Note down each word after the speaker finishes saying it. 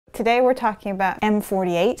Today we're talking about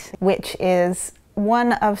M48, which is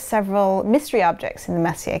one of several mystery objects in the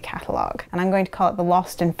Messier catalogue, and I'm going to call it the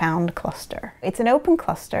Lost and Found cluster. It's an open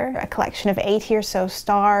cluster, a collection of 80 or so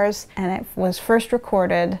stars, and it was first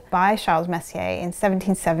recorded by Charles Messier in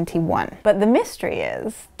 1771. But the mystery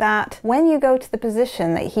is that when you go to the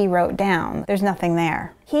position that he wrote down, there's nothing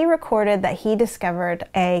there. He recorded that he discovered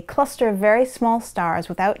a cluster of very small stars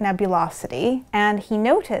without nebulosity, and he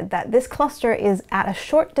noted that this cluster is at a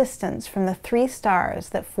short distance from the 3 stars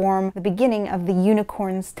that form the beginning of the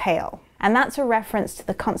unicorn's tail. And that's a reference to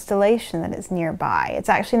the constellation that is nearby. It's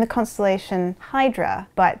actually in the constellation Hydra,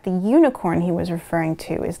 but the unicorn he was referring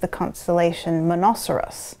to is the constellation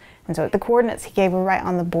Monoceros. And so the coordinates he gave were right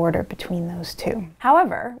on the border between those two.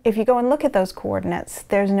 However, if you go and look at those coordinates,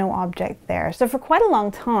 there's no object there. So for quite a long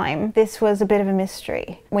time, this was a bit of a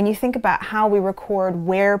mystery. When you think about how we record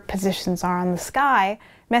where positions are on the sky,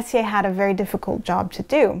 Messier had a very difficult job to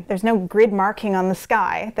do. There's no grid marking on the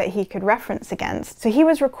sky that he could reference against. So he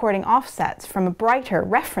was recording offsets from a brighter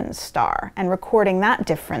reference star and recording that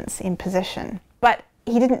difference in position. But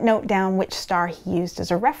he didn't note down which star he used as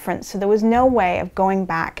a reference, so there was no way of going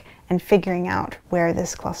back and figuring out where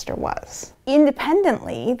this cluster was.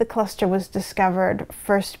 Independently, the cluster was discovered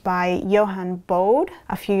first by Johann Bode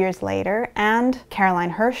a few years later and Caroline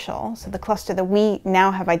Herschel. So the cluster that we now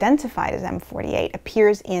have identified as M48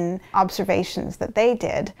 appears in observations that they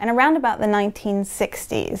did. And around about the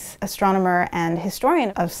 1960s, astronomer and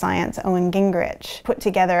historian of science Owen Gingerich put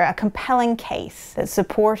together a compelling case that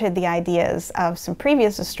supported the ideas of some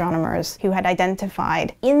previous astronomers who had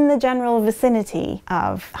identified in the general vicinity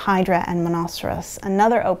of Hydra and Monoceros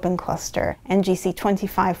another open cluster, NGC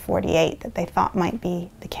 2548, that they thought might be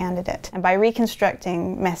the candidate. And by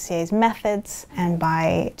reconstructing Messier's methods and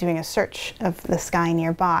by doing a search of the sky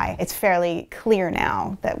nearby, it's fairly clear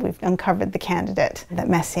now that we've uncovered the candidate that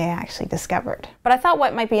Messier actually discovered. But I thought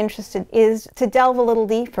what might be interesting is to delve a little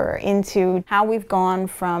deeper into how we've gone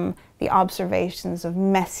from the observations of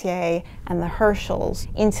Messier and the Herschels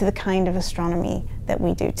into the kind of astronomy that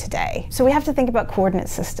we do today. So we have to think about coordinate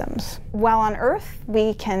systems. While on Earth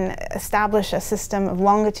we can establish a system of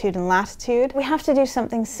longitude and latitude, we have to do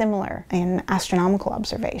something similar in astronomical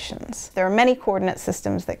observations. There are many coordinate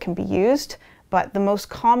systems that can be used, but the most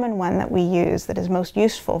common one that we use that is most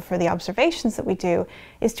useful for the observations that we do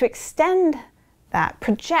is to extend that,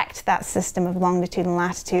 project that system of longitude and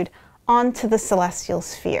latitude onto the celestial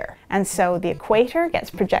sphere. And so the equator gets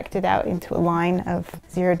projected out into a line of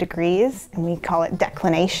 0 degrees, and we call it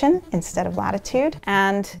declination instead of latitude.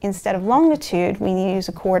 And instead of longitude, we use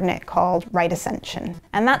a coordinate called right ascension.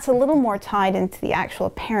 And that's a little more tied into the actual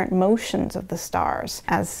apparent motions of the stars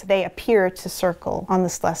as they appear to circle on the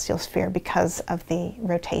celestial sphere because of the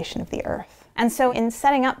rotation of the Earth. And so in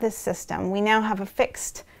setting up this system, we now have a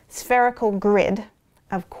fixed spherical grid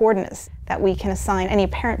of coordinates that we can assign any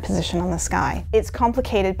apparent position on the sky. It's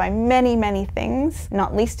complicated by many, many things,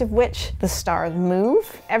 not least of which the stars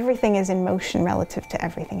move. Everything is in motion relative to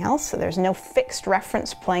everything else, so there's no fixed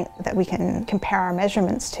reference point that we can compare our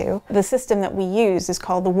measurements to. The system that we use is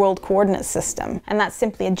called the World Coordinate System, and that's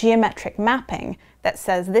simply a geometric mapping that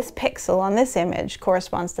says this pixel on this image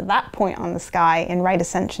corresponds to that point on the sky in right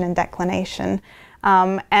ascension and declination,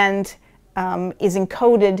 is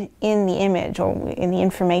encoded in the image or in the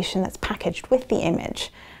information that's packaged with the image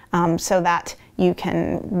so that you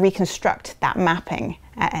can reconstruct that mapping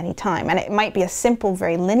at any time. And it might be a simple,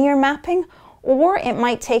 very linear mapping, or it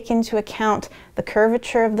might take into account the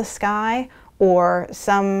curvature of the sky or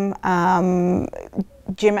some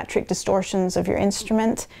geometric distortions of your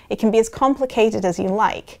instrument. It can be as complicated as you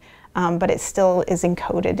like, but it still is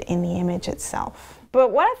encoded in the image itself.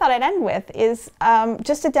 But what I thought I'd end with is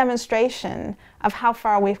just a demonstration of how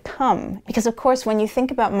far we've come. Because of course, when you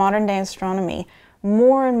think about modern day astronomy,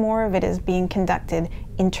 more and more of it is being conducted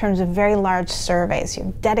in terms of very large surveys. You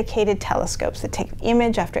have dedicated telescopes that take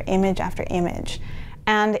image after image after image.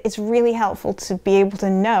 And it's really helpful to be able to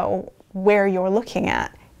know where you're looking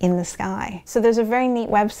at in the sky. So there's a very neat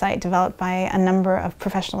website developed by a number of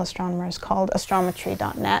professional astronomers called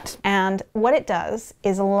astrometry.net, and what it does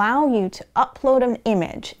is allow you to upload an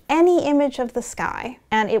image, any image of the sky,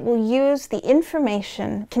 and it will use the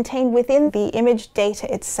information contained within the image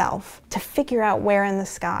data itself to figure out where in the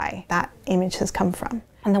sky that image has come from.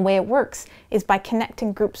 And the way it works is by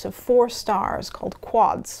connecting groups of 4 stars called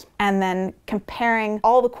quads, and then comparing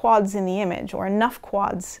all the quads in the image, or enough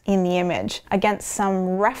quads in the image, against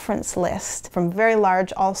some reference list from very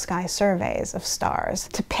large all-sky surveys of stars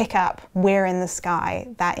to pick up where in the sky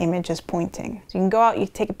that image is pointing. So you can go out, you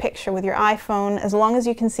take a picture with your iPhone, as long as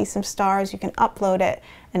you can see some stars, you can upload it,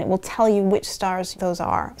 and it will tell you which stars those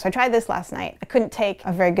are. So I tried this last night. I couldn't take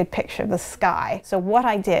a very good picture of the sky. So what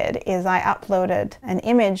I did is I uploaded an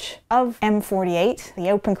image of M48, the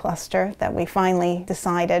open cluster that we finally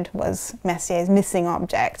decided was Messier's missing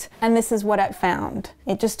object. And this is what it found.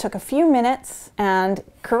 It just took a few minutes and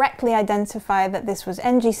correctly identified that this was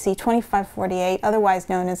NGC 2548, otherwise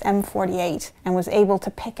known as M48, and was able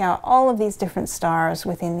to pick out all of these different stars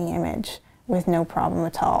within the image with no problem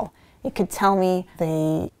at all. It could tell me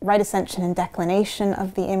the right ascension and declination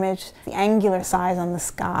of the image, the angular size on the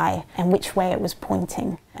sky, and which way it was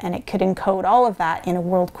pointing. And it could encode all of that in a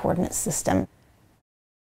world coordinate system.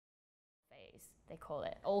 They call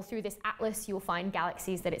it. All through this atlas, you'll find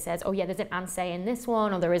galaxies that it says, oh yeah, there's an Messier in this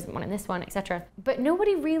one, or there isn't one in this one, etc. But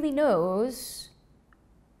nobody really knows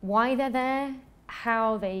why they're there,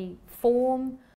 how they form,